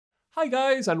Hi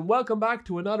guys, and welcome back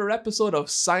to another episode of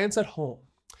Science at Home.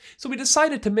 So we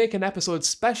decided to make an episode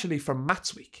specially for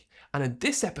Maths Week, and in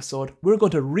this episode we're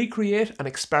going to recreate an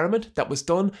experiment that was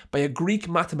done by a Greek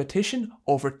mathematician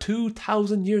over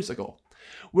 2,000 years ago.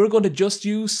 We're going to just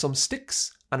use some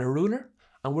sticks and a ruler,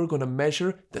 and we're going to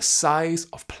measure the size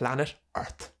of planet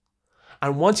Earth.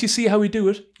 And once you see how we do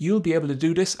it, you'll be able to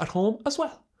do this at home as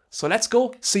well. So let's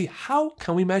go see how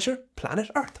can we measure planet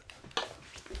Earth.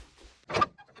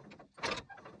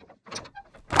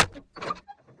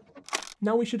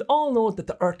 Now we should all know that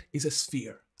the Earth is a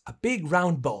sphere, a big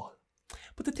round ball.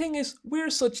 But the thing is,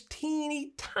 we're such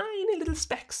teeny tiny little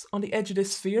specks on the edge of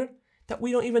this sphere that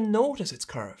we don't even notice it's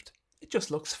curved. It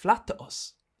just looks flat to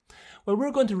us. Well,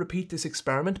 we're going to repeat this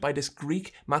experiment by this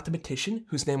Greek mathematician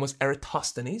whose name was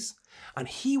Eratosthenes, and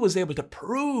he was able to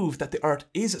prove that the Earth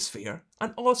is a sphere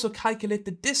and also calculate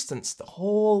the distance the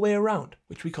whole way around,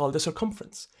 which we call the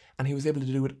circumference. And he was able to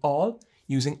do it all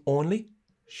using only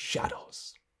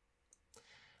shadows.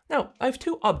 Now, I have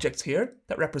two objects here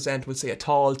that represent, we'll say, a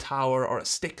tall tower or a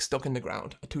stick stuck in the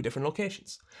ground at two different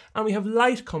locations. And we have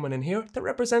light coming in here that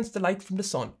represents the light from the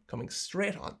sun coming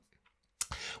straight on.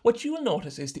 What you'll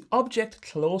notice is the object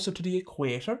closer to the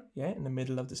equator, in the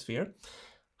middle of the sphere,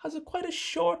 has quite a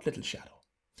short little shadow.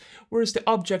 Whereas the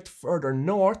object further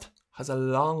north has a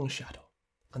long shadow.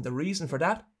 And the reason for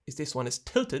that is this one is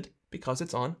tilted because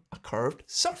it's on a curved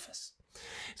surface.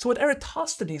 So what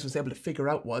Eratosthenes was able to figure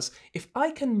out was, if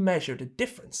I can measure the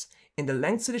difference in the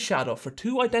lengths of the shadow for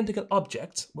two identical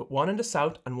objects, with one in the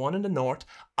south and one in the north,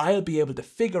 I'll be able to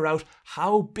figure out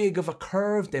how big of a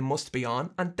curve they must be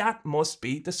on, and that must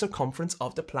be the circumference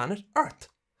of the planet Earth.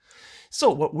 So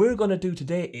what we're going to do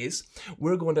today is,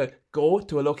 we're going to go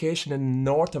to a location in the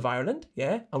north of Ireland,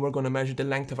 and we're going to measure the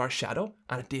length of our shadow.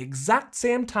 And at the exact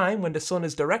same time, when the sun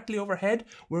is directly overhead,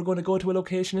 we're going to go to a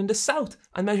location in the south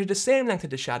and measure the same length of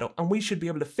the shadow. And we should be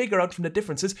able to figure out from the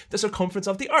differences the circumference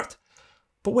of the Earth.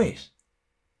 But wait,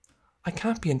 I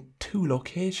can't be in two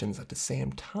locations at the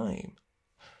same time.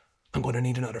 I'm going to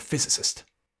need another physicist.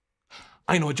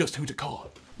 I know just who to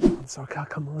call. Sorka,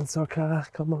 come on,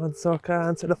 Sorka. Come on, Sorka.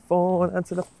 Answer the phone.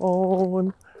 Answer the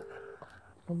phone.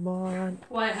 Come on.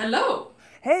 Why, hello.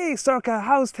 Hey, Sorka,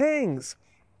 how's things?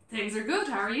 Things are good.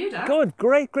 How are you, Dad? Good,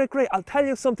 great. I'll tell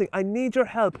you something. I need your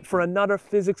help for another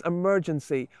physics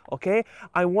emergency, okay?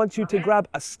 I want you to grab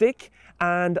a stick,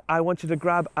 and I want you to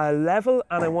grab a level,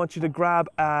 and I want you to grab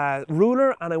a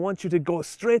ruler, and I want you to go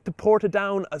straight to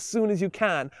Portadown as soon as you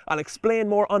can. I'll explain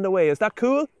more on the way. Is that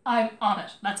cool? I'm on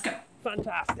it. Let's go.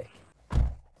 Fantastic.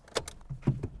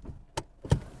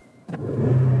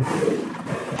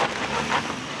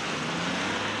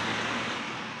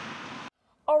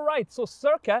 Alright, so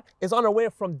Circa is on our way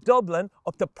from Dublin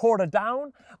up to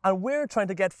Portadown, and we're trying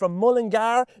to get from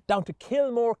Mullingar down to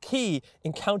Kilmore Quay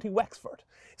in County Wexford.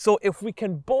 So if we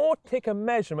can both take a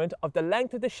measurement of the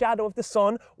length of the shadow of the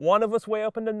sun, one of us way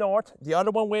up in the north, the other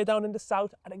one way down in the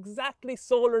south, at exactly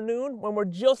solar noon, when we're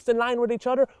just in line with each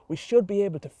other, we should be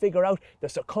able to figure out the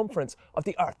circumference of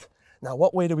the Earth. Now,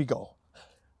 what way do we go?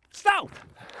 South!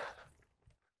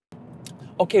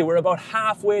 Okay, we're about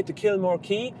halfway to Kilmore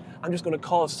Quay. I'm just going to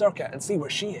call Circa and see where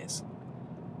she is.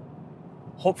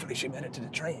 Hopefully she made it to the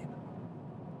train.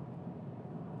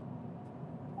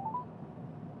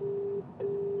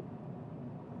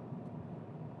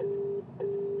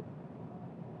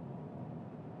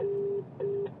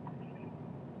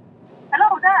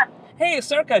 Hello, Dad. Hey,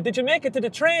 Circa, did you make it to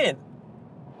the train?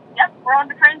 Yep, we're on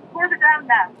the train to Portadown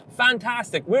now.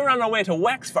 Fantastic. We're on our way to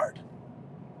Wexford.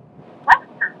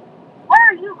 Wexford? Why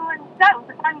are you going south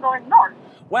if I'm going north?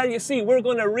 Well, you see, we're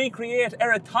going to recreate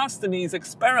Eratosthenes'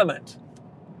 experiment.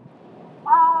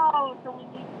 Oh, so we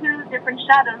need two different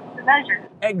shadows to measure.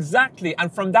 Exactly,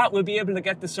 and from that we'll be able to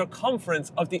get the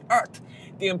circumference of the Earth.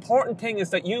 The important thing is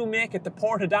that you make it to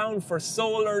Portadown for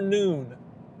solar noon.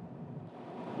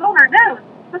 Solar noon?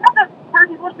 But that's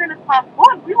 31 minutes past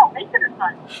 1. We won't make it in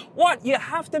time. What? You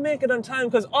have to make it on time,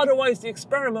 because otherwise the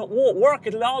experiment won't work.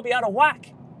 It'll all be out of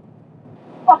whack.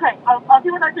 Okay, I'll see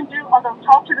what I can do. I'll go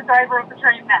talk to the driver of the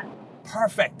train now.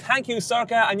 Perfect. Thank you,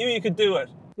 Circa. I knew you could do it.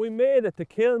 We made it to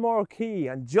Kilmore Quay,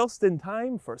 and just in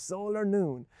time for solar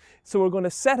noon. So we're going to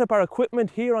set up our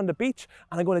equipment here on the beach,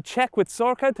 and I'm going to check with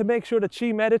Circa to make sure that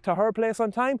she made it to her place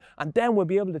on time, and then we'll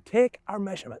be able to take our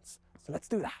measurements. So let's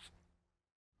do that.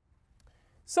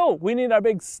 So we need our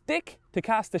big stick to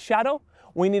cast the shadow.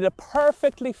 We need a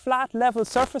perfectly flat level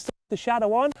surface to put the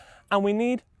shadow on, and we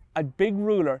need a big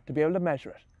ruler to be able to measure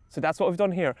it. So that's what we've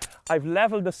done here. I've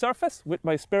leveled the surface with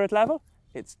my spirit level.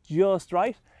 It's just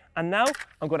right. And now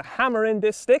I'm going to hammer in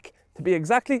this stick to be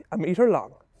exactly 1 meter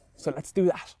long. So let's do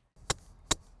that.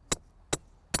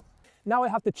 Now I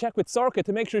have to check with Circa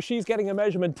to make sure she's getting a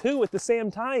measurement too at the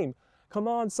same time. Come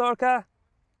on, Circa.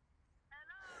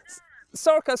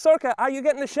 Circa, are you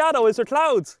getting a shadow? Is there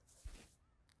clouds?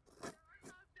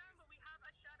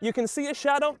 You can see a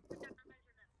shadow?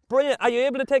 Brilliant. Are you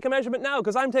able to take a measurement now?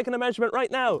 Because I'm taking a measurement right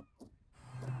now.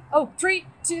 Oh, 3,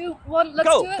 2, 1, let's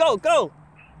do it. Go.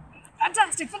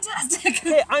 Fantastic.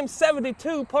 Okay, I'm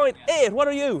 72.8. What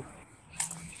are you?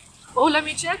 Oh, let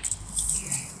me check.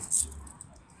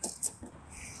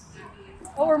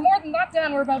 Oh, we're more than that,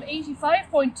 Dan. We're about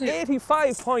 85.2.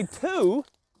 85.2?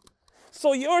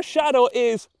 So your shadow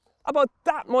is about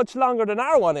that much longer than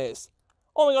our one is.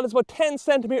 Oh my God, it's about 10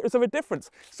 centimeters of a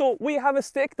difference. So we have a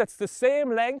stick that's the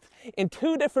same length in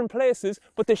two different places,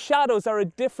 but the shadows are a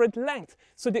different length.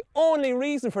 So the only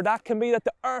reason for that can be that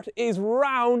the Earth is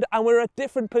round and we're at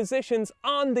different positions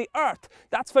on the Earth.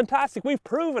 That's fantastic, we've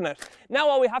proven it. Now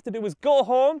all we have to do is go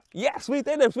home. Yes, we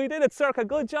did it, Circa,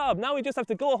 good job. Now we just have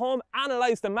to go home,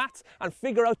 analyze the maths and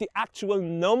figure out the actual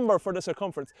number for the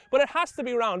circumference. But it has to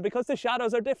be round because the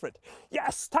shadows are different.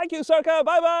 Yes, thank you, Circa,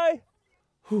 bye-bye.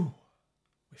 Whew.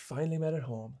 We finally made it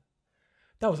home.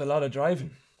 That was a lot of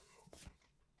driving.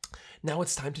 Now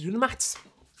it's time to do the maths.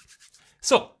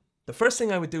 So, the first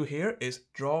thing I would do here is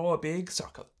draw a big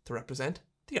circle to represent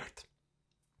the Earth.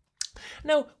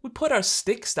 Now, we put our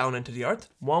sticks down into the Earth.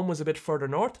 One was a bit further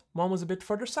north, one was a bit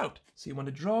further south. So you want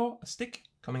to draw a stick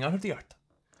coming out of the Earth.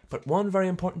 But one very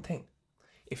important thing.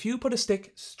 If you put a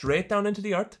stick straight down into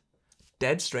the Earth,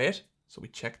 dead straight, so we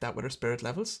check that with our spirit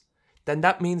levels, then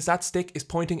that means that stick is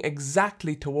pointing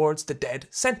exactly towards the dead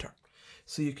center.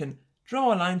 So you can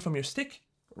draw a line from your stick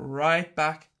right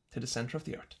back to the center of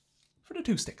the Earth for the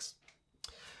two sticks.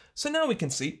 So now we can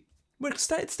see it's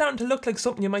starting to look like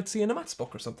something you might see in a maths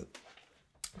book or something.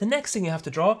 The next thing you have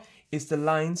to draw is the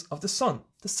lines of the sun,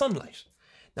 the sunlight.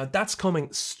 Now that's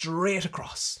coming straight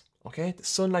across, okay? The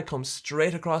sunlight comes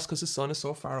straight across because the sun is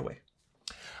so far away.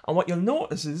 And what you'll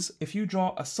notice is if you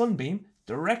draw a sunbeam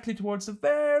directly towards the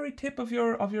very tip of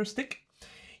your stick,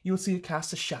 you'll see it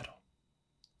cast a shadow.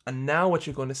 And now what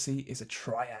you're going to see is a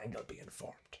triangle being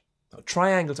formed. Now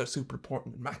triangles are super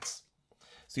important in maths.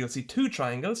 So you'll see two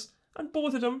triangles and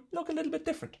both of them look a little bit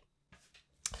different.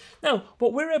 Now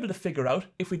what we're able to figure out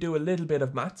if we do a little bit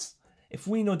of maths, if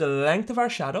we know the length of our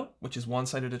shadow, which is one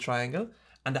side of the triangle,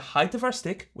 and the height of our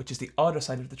stick, which is the other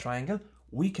side of the triangle,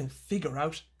 we can figure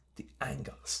out the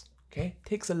angles. Okay,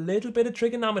 takes a little bit of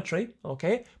trigonometry,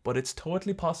 okay, but it's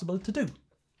totally possible to do.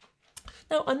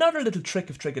 Now, another little trick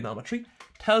of trigonometry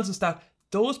tells us that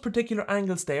those particular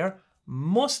angles there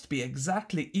must be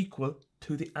exactly equal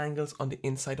to the angles on the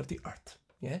inside of the Earth.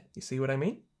 Yeah, you see what I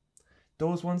mean?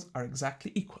 Those ones are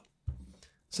exactly equal.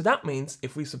 So that means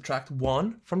if we subtract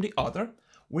one from the other,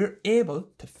 we're able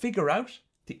to figure out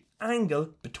the angle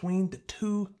between the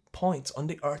 2 points on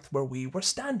the Earth where we were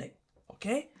standing,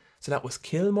 okay? So that was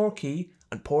Kilmore Key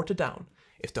and Portadown.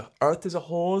 If the Earth is a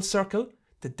whole circle,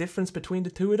 the difference between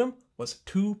the two of them was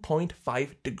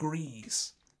 2.5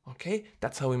 degrees. Okay,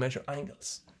 that's how we measure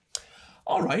angles.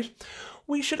 All right,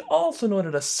 we should also know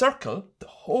that a circle, the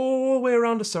whole way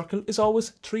around a circle, is always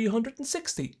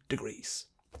 360 degrees.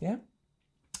 Yeah?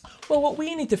 Well, what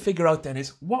we need to figure out then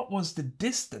is what was the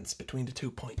distance between the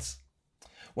 2 points?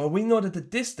 Well, we know that the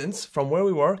distance from where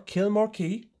we were, Kilmore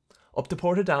Key, up to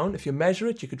Portadown, if you measure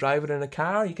it, you could drive it in a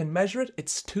car, you can measure it,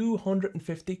 it's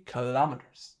 250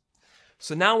 kilometers.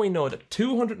 So now we know that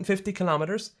 250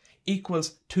 kilometers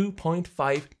equals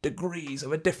 2.5 degrees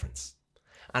of a difference.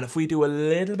 And if we do a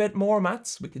little bit more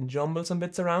maths, we can jumble some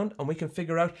bits around and we can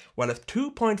figure out, well, if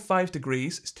 2.5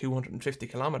 degrees is 250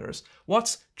 kilometers,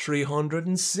 what's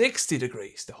 360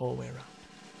 degrees the whole way around?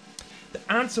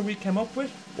 The answer we came up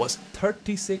with was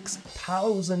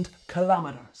 36,000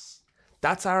 kilometers.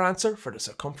 That's our answer for the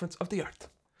circumference of the Earth.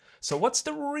 So what's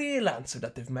the real answer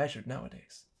that they've measured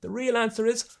nowadays? The real answer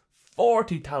is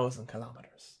 40,000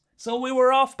 kilometers. So we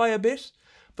were off by a bit,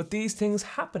 but these things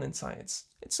happen in science.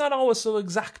 It's not always so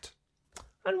exact.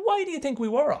 And why do you think we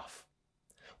were off?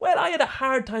 Well, I had a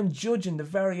hard time judging the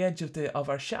very edge of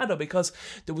our shadow because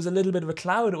there was a little bit of a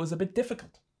cloud. It was a bit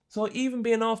difficult. So even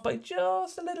being off by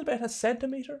just a little bit, a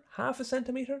centimetre, half a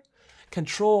centimetre, can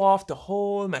throw off the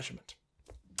whole measurement.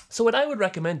 So what I would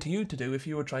recommend to you to do if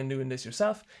you were trying doing this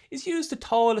yourself is use the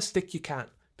tallest stick you can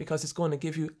because it's going to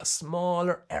give you a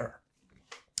smaller error.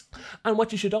 And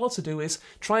what you should also do is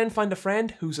try and find a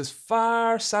friend who's as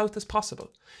far south as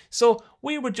possible. So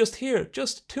we were just here,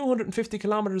 just 250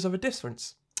 kilometers of a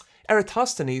difference.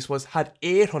 Eratosthenes had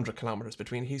 800 kilometers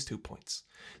between his 2 points.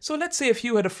 So let's say if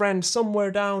you had a friend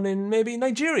somewhere down in maybe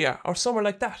Nigeria or somewhere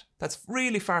like that, that's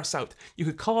really far south, you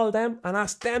could call them and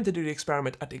ask them to do the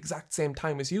experiment at the exact same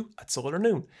time as you at solar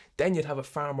noon. Then you'd have a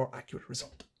far more accurate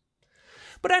result.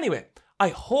 But anyway, I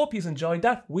hope you've enjoyed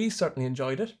that. We certainly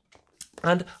enjoyed it.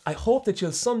 And I hope that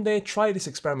you'll someday try this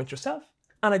experiment yourself.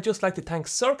 And I'd just like to thank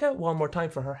Circa one more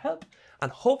time for her help.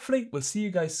 And hopefully we'll see you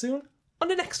guys soon on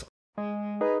the next one.